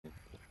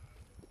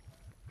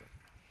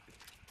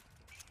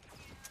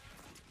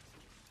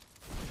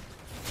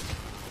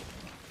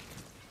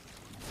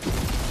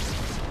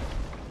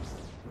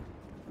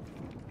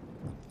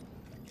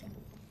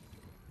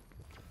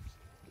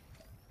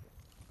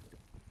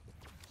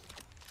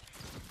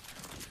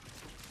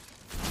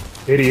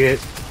Idiot.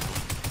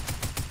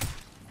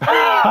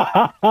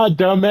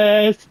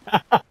 Dumbass.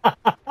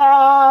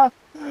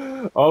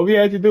 All we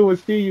had to do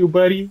was see you,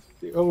 buddy.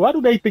 Why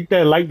do they think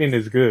that lightning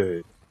is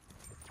good?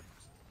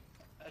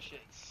 That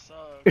shit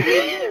sucks.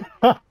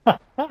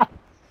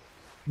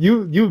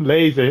 You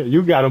laser.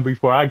 You got him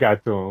before I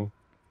got to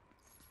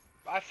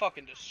I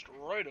fucking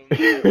destroyed him.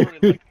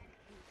 him.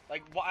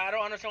 I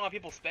don't understand why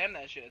people spam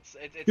that shit.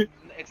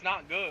 It's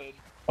not good.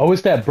 Oh,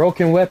 it's that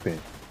broken weapon.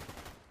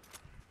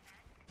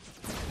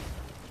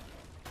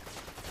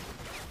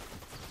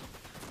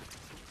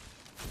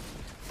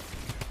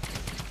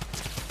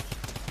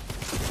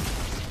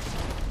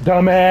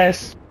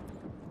 Dumbass.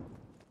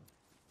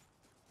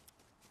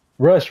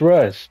 Rush,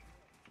 rush.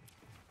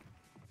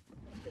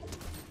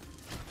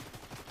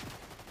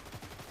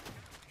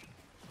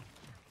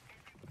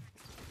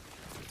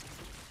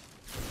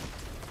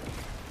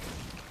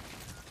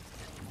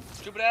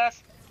 Stupid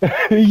ass.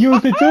 He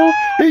used it too?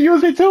 He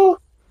used it too? No.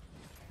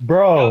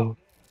 Bro.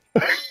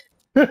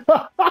 Stupid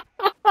ass.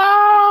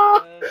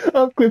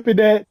 I'm clipping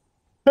that.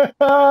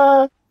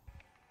 I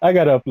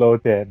gotta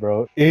upload that,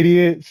 bro.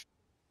 Idiots.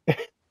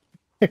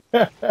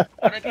 Why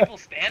do people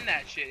spam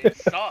that shit? It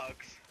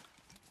sucks.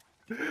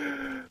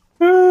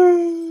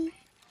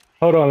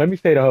 Hold on, let me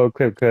say the whole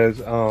clip because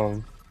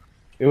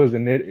it was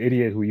an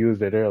idiot who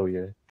used it earlier.